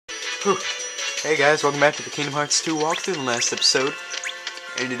Whew. Hey guys, welcome back to the Kingdom Hearts 2 walkthrough. In the last episode,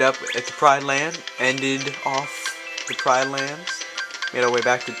 ended up at the Pride Land, ended off the Pride Lands, made our way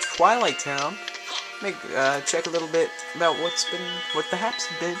back to Twilight Town, check a little bit about what the haps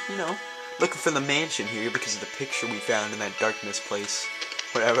have been, you know, looking for the mansion here because of the picture we found in that darkness place,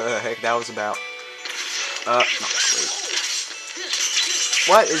 whatever the heck that was about. No, wait.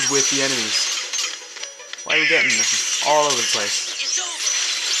 What is with the enemies? Why are we getting them all over the place?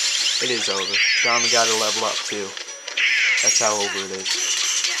 It is over. Finally got to level up too. That's how over it is.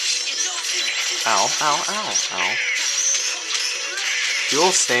 Ow, ow, ow, ow.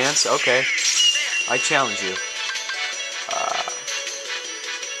 Dual stance, okay. I challenge you.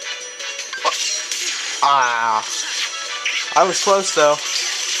 I was close though.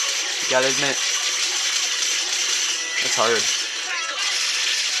 You gotta admit. That's hard.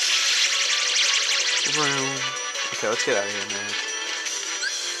 Okay, let's get out of here, man.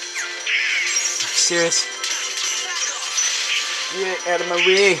 Serious? Get out of my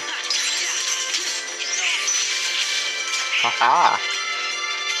way. Haha.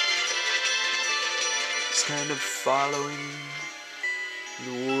 Just kind of following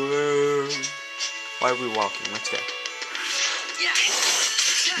the world. Why are we walking? Let's go.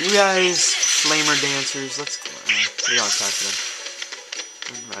 You guys, flamer dancers, let's go. We don't have time for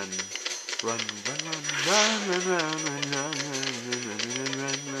them. Run. Run, run, run, run, run, run, run, run,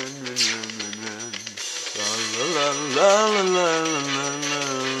 run, run, run, run. La la la la la la la.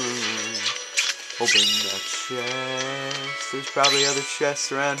 Open that chest. There's probably other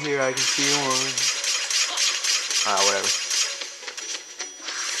chests around here. I can see one. Whatever.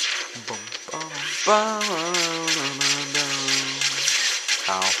 Bum, bum, bum,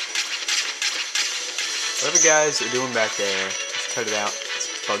 ow. Whatever guys are doing back there, just cut it out.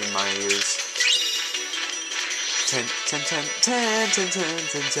 Bugging my ears. 10, 10, 10, 10, 10, 10, 10,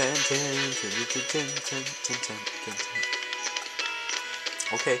 10, 10, 10, 10, 10, 10.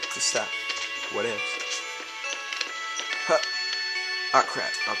 Okay, just stop. What else? Huh. Oh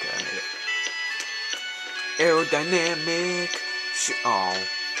crap. Okay, I made it. Aerodynamic. Oh.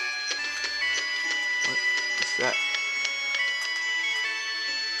 What's that?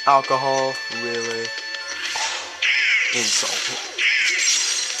 Alcohol. Really? Insult.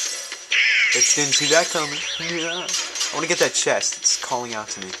 Bitch didn't see that coming. Yeah. I want to get that chest. It's calling out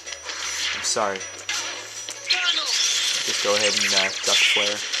to me. I'm sorry. Just go ahead and duck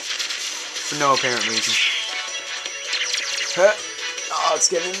flare. For no apparent reason. Huh. Oh, it's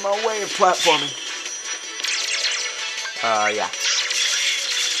getting in my way of platforming. Yeah.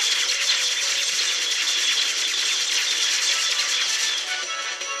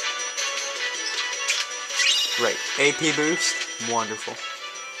 Great. AP boost. Wonderful.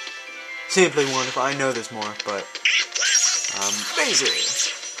 Simply wonderful. I know there's more, but amazing.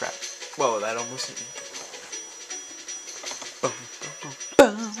 Crap. Whoa, that almost hit me.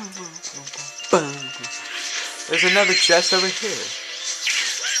 There's another chest over here.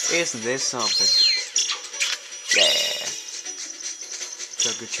 Isn't this something? Yeah.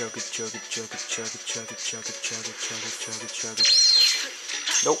 Chugga chugga chugga chugga chugga chugga chugga chugga chugga chugga chugga.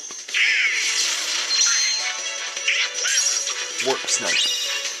 Nope. Warp snipe.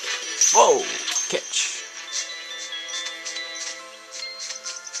 Whoa! Catch.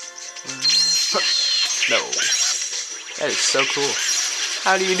 No. That is so cool.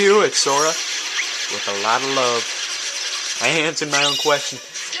 How do you do it, Sora? With a lot of love. I answered my own question.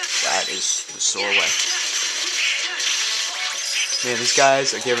 That is the Sora way. Man, these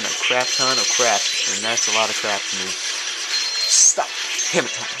guys are giving a crap ton of crap, and that's a lot of crap to me. Stop. Hammer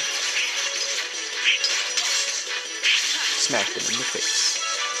time. Smack them in the face.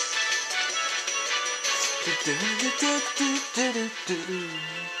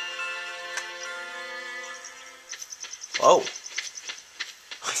 Oh.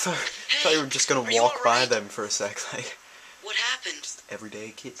 I thought you were just gonna walk by them for a sec, like. What happened? Just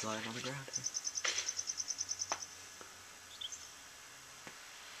everyday kids lying on the ground.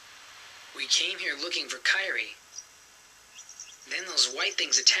 We came here looking for Kairi. Then those white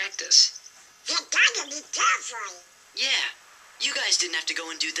things attacked us. You gotta be careful. Yeah, you guys didn't have to go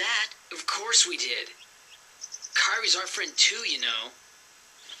and do that. Of course we did. Kairi's our friend too, you know.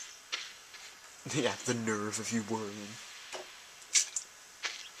 Yeah, the nerve of you worrying.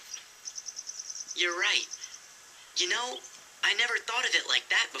 You're right. You know, I never thought of it like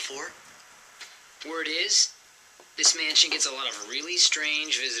that before. Word is, this mansion gets a lot of really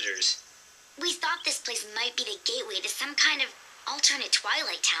strange visitors. We thought this place might be the gateway to some kind of alternate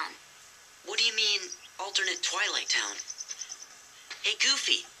Twilight Town. What do you mean, alternate Twilight Town? Hey,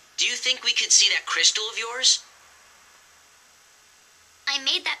 Goofy, do you think we could see that crystal of yours? I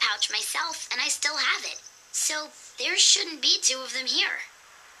made that pouch myself, and I still have it. So there shouldn't be two of them here.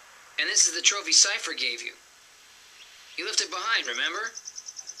 And this is the trophy Cypher gave you. You left it behind, remember?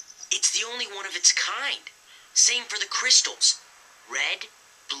 It's the only one of its kind. Same for the crystals. Red,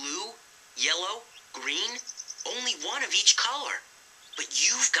 blue, yellow, green. Only one of each color. But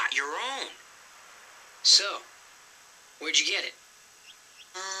you've got your own. So, where'd you get it?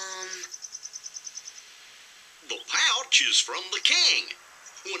 The pouch is from the king.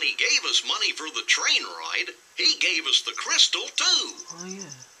 When he gave us money for the train ride, he gave us the crystal too. Oh yeah,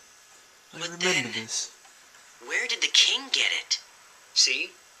 I But remember then- this. Where did the king get it?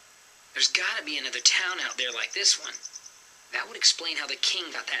 See? There's gotta be another town out there like this one. That would explain how the king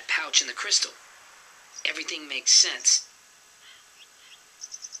got that pouch and the crystal. Everything makes sense.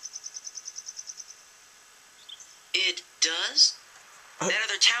 It does? That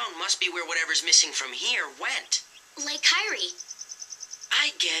other town must be where whatever's missing from here went. Like Kyrie.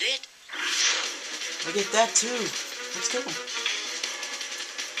 I get it. I get that too. Let's go.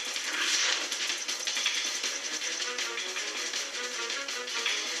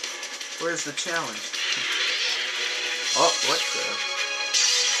 Where's the challenge? Oh, what the?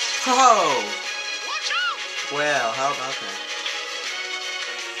 Oh! Watch out! Well, how about that?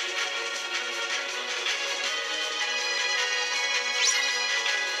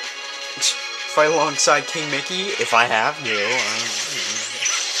 Fight alongside King Mickey, if I have,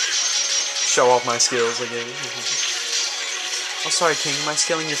 show off my skills, I guess. Oh, sorry, King, am I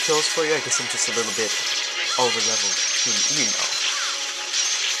stealing your kills for you? I guess I'm just a little bit over-leveled, you know.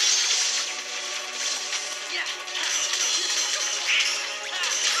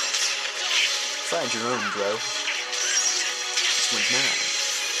 Find your own, bro. This one's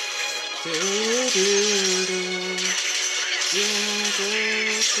mine.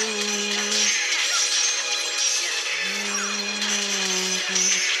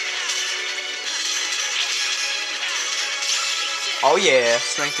 Oh yeah,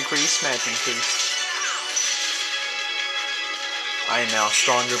 strength increase, match increase. I am now a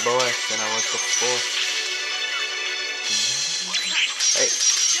stronger boy than I was before. Hey.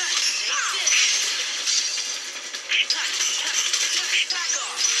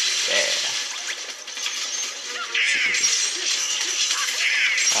 Yeah.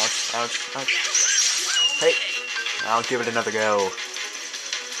 Ouch, ouch, ouch. Hey, I'll give it another go.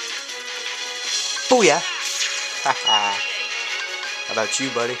 Booyah! Haha. How about you,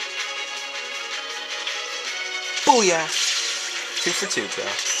 buddy? Booyah! 2 for 2, bro.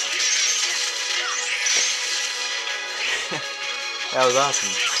 That was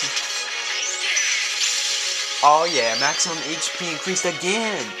awesome. Oh yeah, maximum HP increased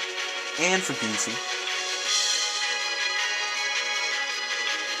again! And for Goofy.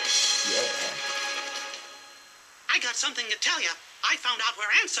 Yeah. I got something to tell you. I found out where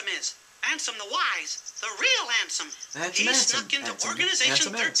Ansem is. Ansem the Wise. The real Ansem. Ansem, He Ansem, snuck into Ansem,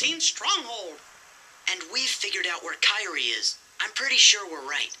 Organization Ansem, 13 Stronghold. And we've figured out where Kyrie is. I'm pretty sure we're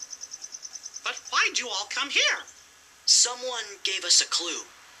right. But why'd you all come here? Someone gave us a clue.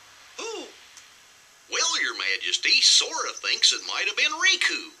 Who? Well, Your Majesty, Sora thinks it might have been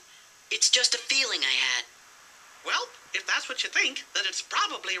Riku. It's just a feeling I had. Well, if that's what you think, then it's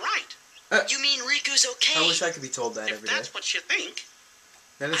probably right. You mean Riku's okay? I wish I could be told that If every day. that's what you think,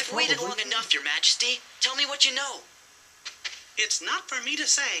 That is I've waited probably long enough, Your Majesty. Tell me what you know. it's not for me to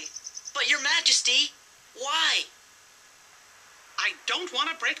say. But Your Majesty, why? I don't want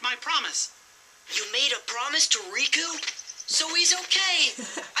to break my promise. You made a promise to Riku? So he's okay.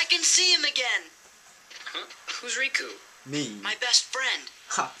 I can see him again. Huh? Who's Riku? Me. My best friend.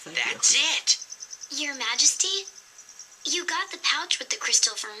 Ha, thank That's you. it. Your Majesty? You got the pouch with the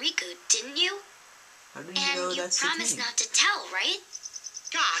crystal from Riku, didn't you? How did you know And you that's the promised king? not to tell, right?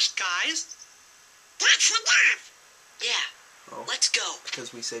 Gosh, guys. That's enough! Yeah, Oh, let's go.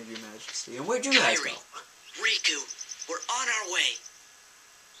 because we said Your Majesty. And where'd you guys go? Kyrie, Riku, we're on our way.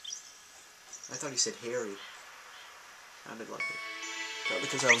 I thought he said Harry. Sounded like it. Probably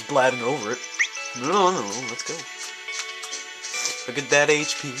because I was blabbing over it. No, let's go. Look at that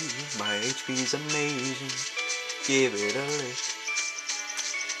HP. My HP's amazing. Give it a lick.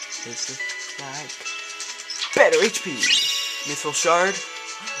 It's like better HP. Mithril Shard.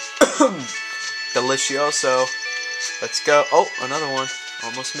 Delicioso. Let's go. Oh, another one.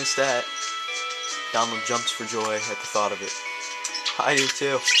 Almost missed that. Donald jumps for joy at the thought of it. I do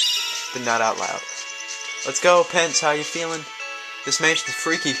too. But not out loud. Let's go, Pence. How you feeling? This mansion's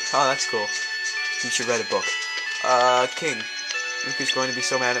freaky. Oh, that's cool. You should read a book. King. Riku's going to be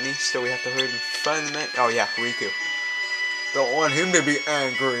so mad at me. Still, we have to hurry and find the man. Oh, yeah, Riku. Don't want him to be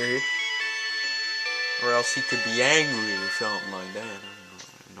angry. Or else he could be angry or something like that. I don't know.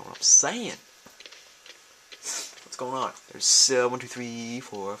 saying. What's going on? There's 1, 2, 3,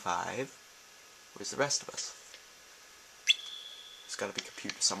 4, 5. Where's the rest of us? There's gotta be a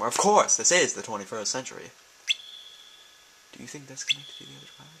computer somewhere. Of course, this is the 21st century. Do you think that's connected to the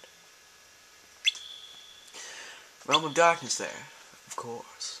other side? Realm of Darkness there. Of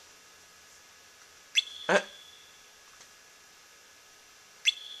course.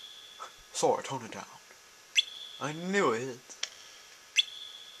 Sora, tone it down. I knew it.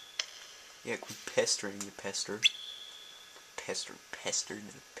 Yeah, quit pestering, you pester. Pesting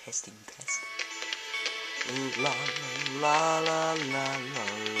pest. La la la la la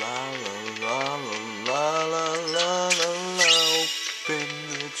la la la la la la. Open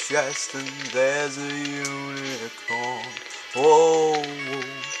the chest and there's a unicorn. Oh,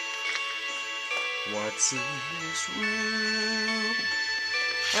 what's in this room?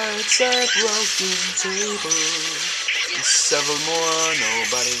 It's a broken table. Several more,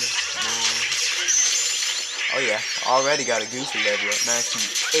 nobody more. Oh yeah, already got a Goofy level at maximum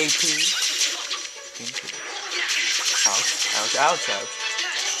AP. Ouch, ouch, ouch, ouch.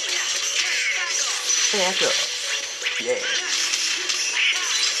 Back up. Yeah.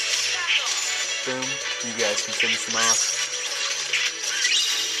 Boom. You guys can finish them off.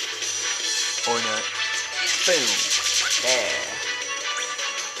 Or not. Boom. Yeah.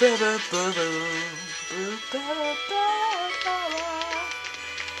 Alright.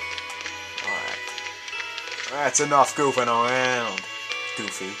 That's enough goofing around,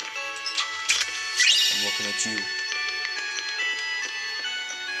 Goofy. I'm looking at you.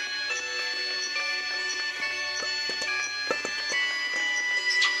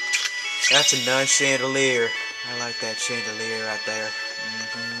 That's a nice chandelier. I like that chandelier right there.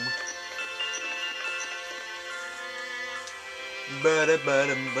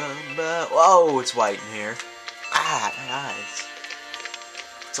 Whoa, it's white in here. Ah, my eyes.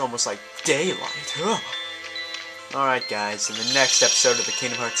 It's almost like daylight. Alright guys, in the next episode of the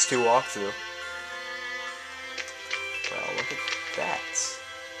Kingdom Hearts 2 walkthrough. Well, look at that.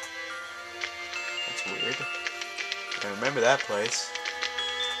 That's weird. I remember that place.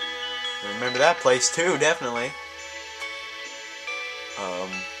 I remember that place too, definitely.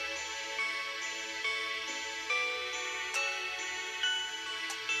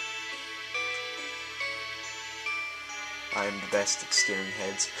 I am the best at steering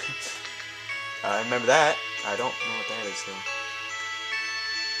heads. I remember that. I don't know what that is though.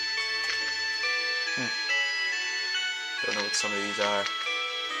 Don't know what some of these are.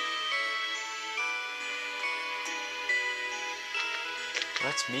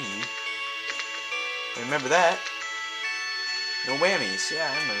 That's me. I remember that. No whammies. Yeah,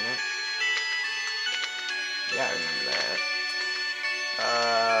 I remember that. Yeah, I remember that.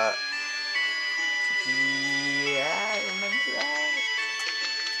 Yeah, I remember that.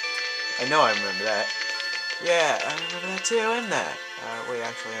 I know I remember that. Yeah, I remember that too, and that. Wait,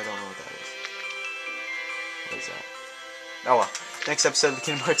 actually, I don't know what that is. What is that? Oh well. Next episode of the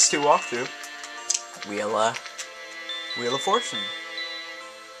Kingdom Hearts 2 walkthrough. Wheel of Fortune.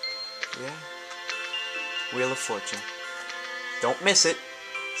 Yeah. Wheel of Fortune. Don't miss it.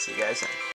 See you guys then.